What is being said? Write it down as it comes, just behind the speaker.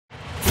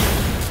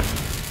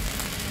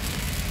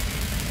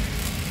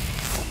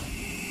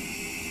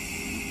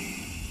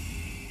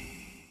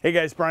Hey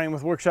guys, Brian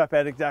with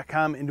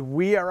WorkshopAddict.com, and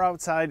we are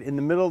outside in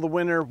the middle of the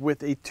winter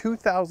with a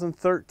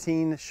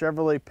 2013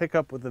 Chevrolet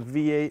pickup with a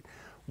V8.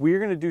 We're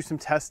going to do some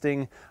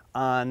testing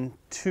on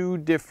two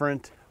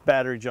different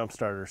battery jump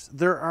starters.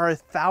 There are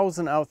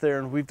 1,000 out there,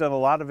 and we've done a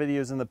lot of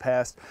videos in the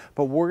past,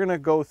 but we're going to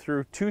go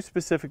through two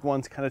specific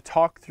ones, kind of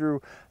talk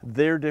through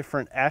their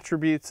different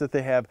attributes that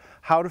they have,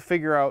 how to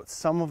figure out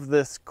some of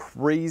this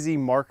crazy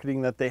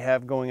marketing that they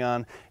have going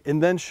on,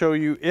 and then show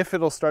you if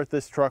it'll start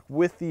this truck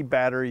with the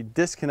battery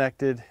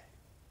disconnected,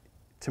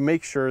 to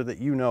make sure that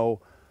you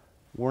know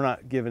we're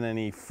not giving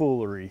any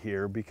foolery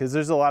here, because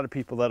there's a lot of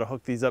people that'll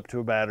hook these up to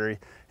a battery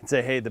and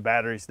say, hey, the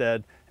battery's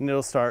dead, and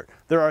it'll start.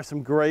 There are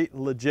some great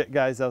legit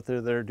guys out there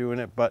that are doing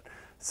it, but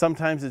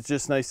sometimes it's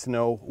just nice to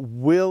know,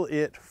 will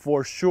it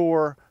for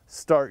sure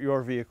start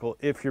your vehicle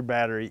if your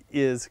battery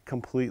is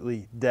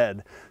completely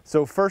dead?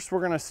 So first we're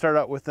going to start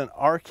out with an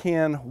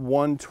Arcan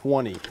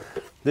 120.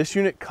 This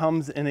unit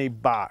comes in a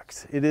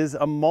box. It is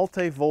a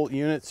multi-volt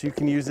unit, so you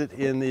can use it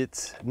in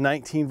its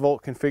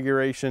 19-volt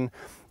configuration.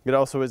 It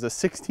also is a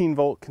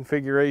 16-volt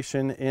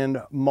configuration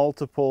and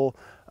multiple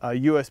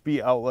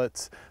USB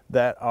outlets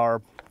that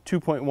are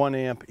 2.1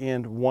 amp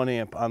and 1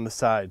 amp on the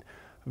side.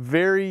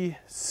 Very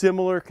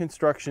similar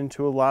construction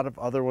to a lot of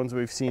other ones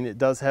we've seen. It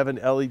does have an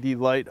LED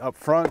light up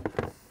front.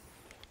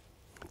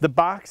 The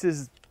box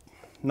is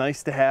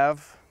nice to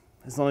have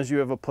as long as you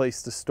have a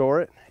place to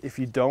store it. If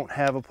you don't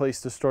have a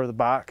place to store the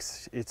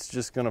box, it's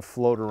just going to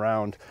float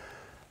around.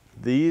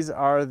 These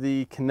are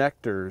the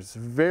connectors.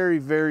 Very,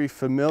 very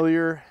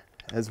familiar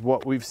as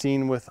what we've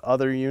seen with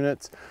other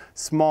units.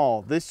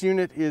 Small. This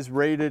unit is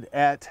rated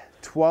at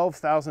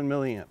 12,000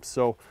 milliamps,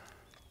 so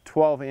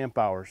 12 amp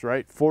hours,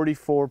 right?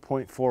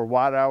 44.4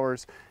 watt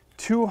hours,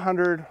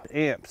 200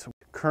 amps.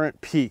 Current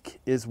peak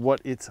is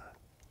what it's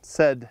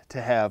said to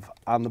have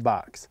on the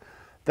box.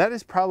 That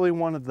is probably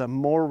one of the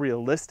more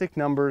realistic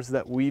numbers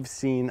that we've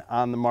seen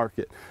on the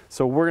market.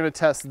 So we're going to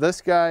test this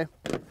guy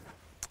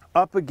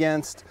up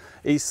against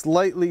a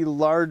slightly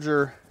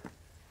larger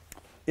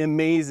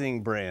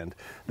amazing brand.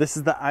 This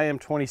is the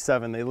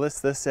IM27. They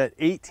list this at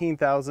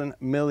 18,000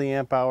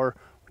 milliamp hour,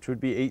 which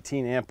would be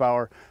 18 amp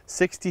hour,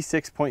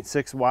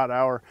 66.6 watt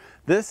hour.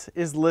 This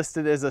is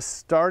listed as a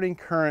starting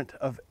current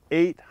of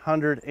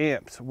 800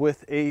 amps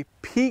with a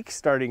peak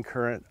starting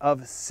current of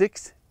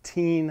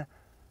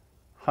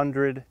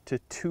 1,600 to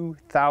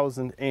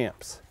 2,000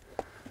 amps,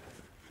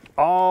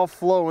 all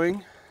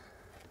flowing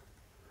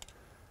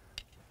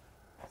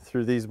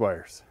through these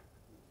wires,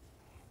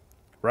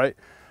 right?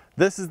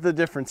 This is the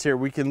difference here.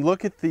 We can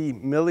look at the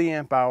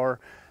milliamp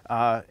hour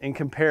and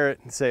compare it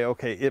and say,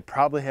 okay, it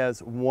probably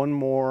has one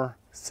more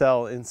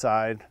cell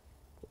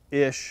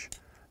inside-ish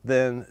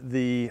than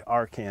the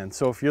Arcan.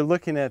 So if you're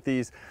looking at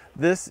these,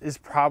 this is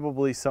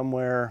probably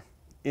somewhere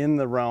in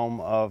the realm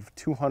of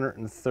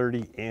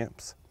 230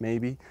 amps,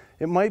 maybe.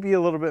 It might be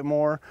a little bit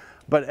more,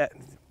 but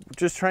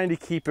just trying to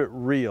keep it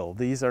real.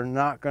 These are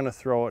not going to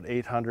throw at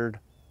 800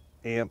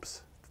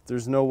 amps.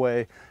 There's no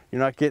way. You're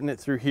not getting it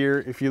through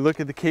here. If you look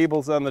at the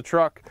cables on the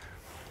truck,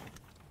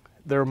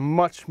 they're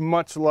much,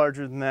 much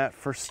larger than that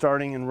for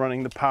starting and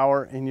running the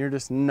power, and you're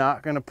just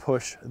not going to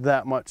push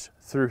that much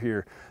through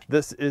here.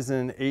 This is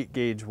an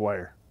 8-gauge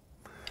wire.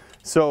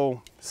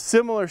 So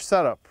similar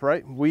setup,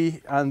 right?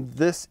 We, on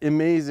this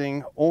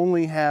amazing,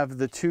 only have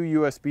the two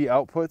USB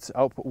outputs,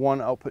 output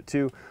 1, output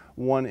 2.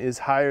 One is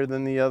higher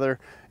than the other,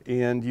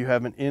 and you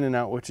have an in and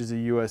out, which is a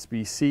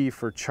USB-C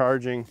for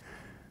charging.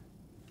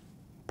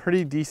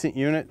 Pretty decent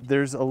unit.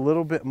 There's a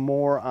little bit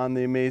more on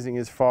the Amazing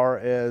as far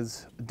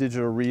as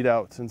digital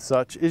readouts and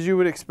such, as you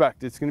would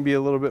expect. It's going to be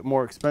a little bit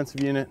more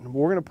expensive unit, and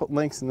we're going to put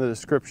links in the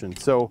description.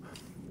 So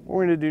what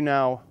we're going to do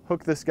now,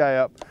 hook this guy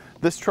up.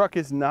 This truck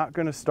is not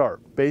going to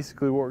start.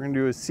 Basically what we're going to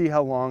do is see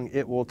how long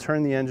it will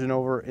turn the engine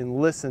over and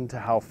listen to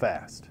how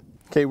fast.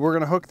 Okay, we're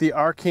going to hook the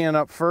Arcan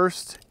up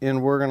first,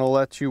 and we're going to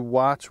let you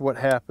watch what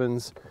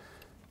happens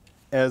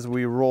as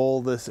we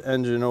roll this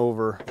engine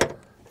over.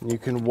 You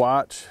can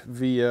watch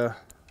via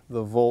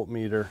the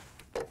voltmeter.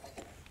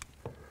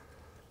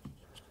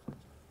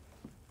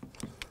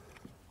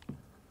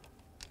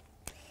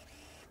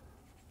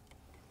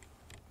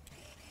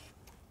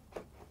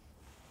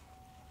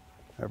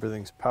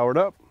 Everything's powered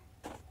up.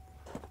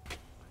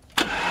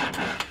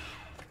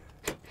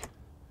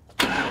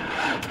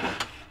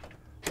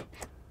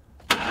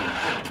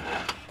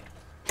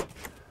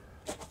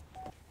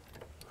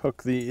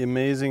 Hook the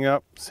Amazing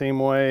up, same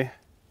way.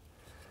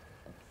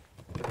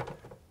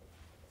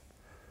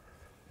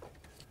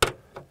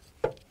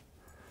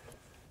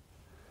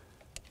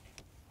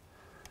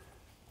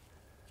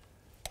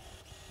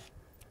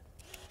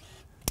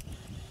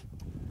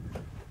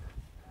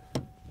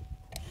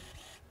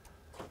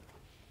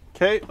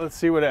 Okay, let's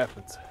see what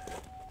happens.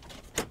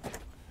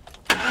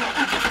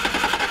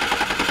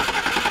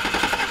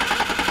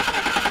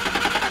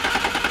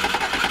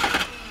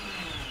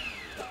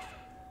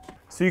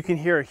 So you can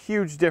hear a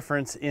huge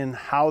difference in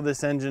how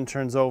this engine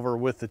turns over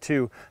with the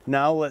two.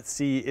 Now let's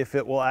see if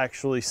it will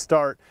actually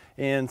start.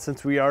 And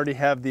since we already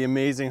have the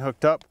Amazing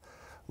hooked up,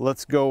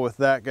 let's go with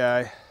that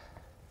guy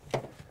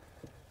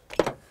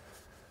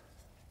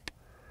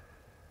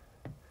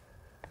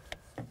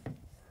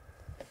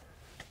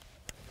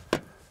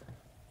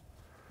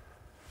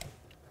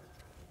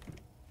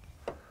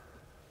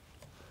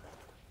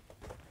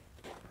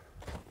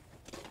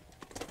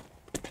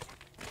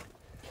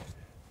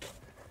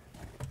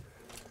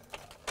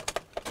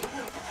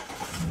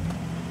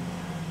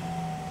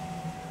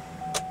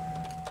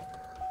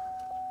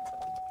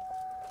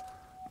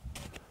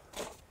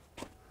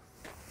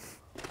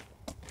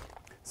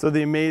So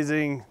the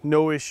Amazing,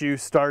 no issue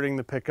starting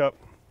the pickup.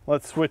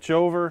 Let's switch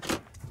over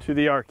to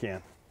the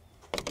Arcan.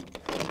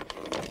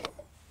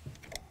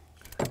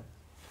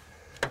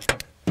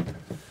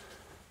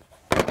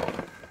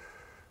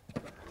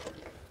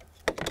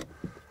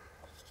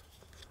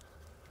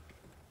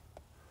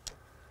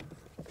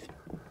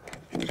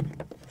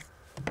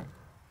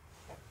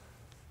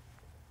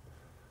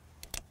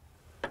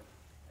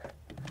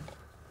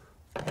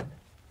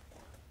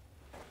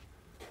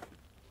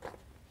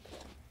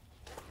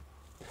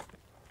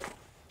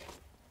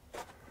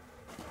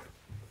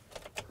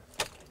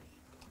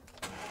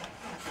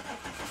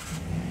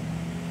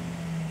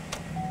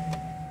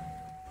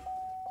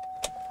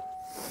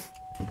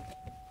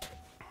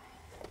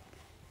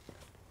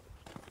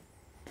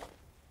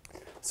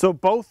 So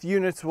both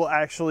units will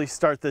actually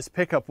start this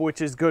pickup,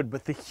 which is good,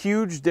 but the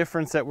huge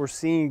difference that we're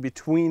seeing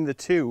between the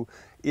two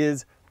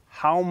is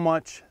how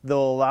much they'll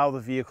allow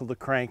the vehicle to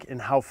crank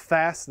and how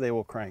fast they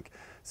will crank.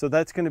 So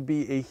that's going to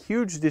be a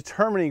huge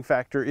determining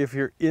factor if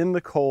you're in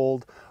the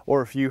cold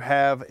or if you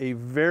have a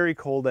very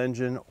cold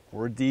engine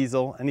or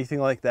diesel, anything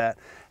like that.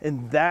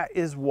 And that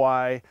is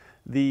why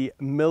the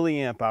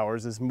milliamp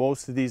hours, as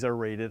most of these are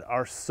rated,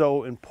 are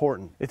so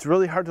important. It's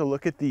really hard to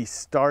look at the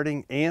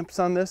starting amps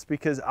on this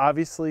because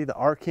obviously the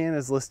Arcan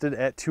is listed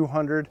at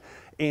 200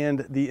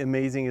 and the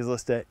Amazing is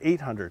listed at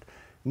 800.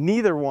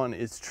 Neither one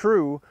is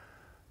true.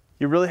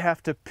 You really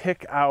have to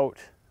pick out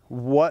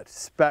what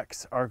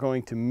specs are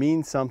going to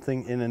mean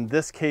something, and in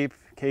this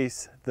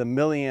case the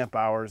milliamp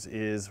hours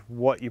is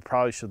what you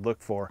probably should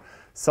look for.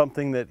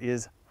 Something that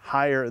is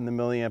higher in the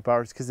milliamp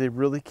hours, because they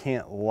really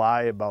can't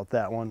lie about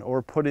that one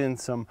or put in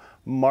some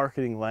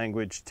marketing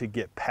language to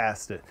get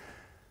past it.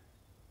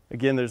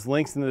 Again, there's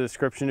links in the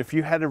description. If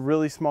you had a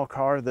really small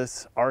car,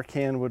 this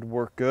Arcan would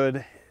work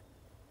good.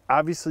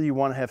 Obviously you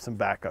want to have some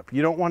backup.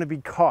 You don't want to be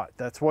caught.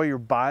 That's why you're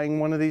buying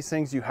one of these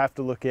things. You have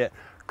to look at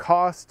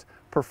cost,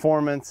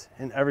 performance,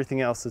 and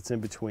everything else that's in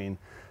between.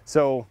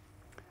 So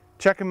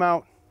check them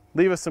out,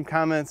 leave us some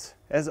comments.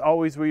 As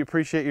always, we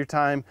appreciate your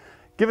time.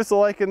 Give us a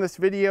like in this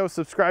video,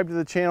 subscribe to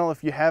the channel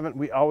if you haven't.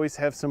 We always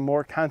have some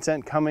more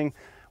content coming.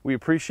 We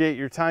appreciate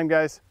your time,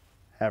 guys.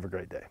 Have a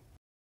great day.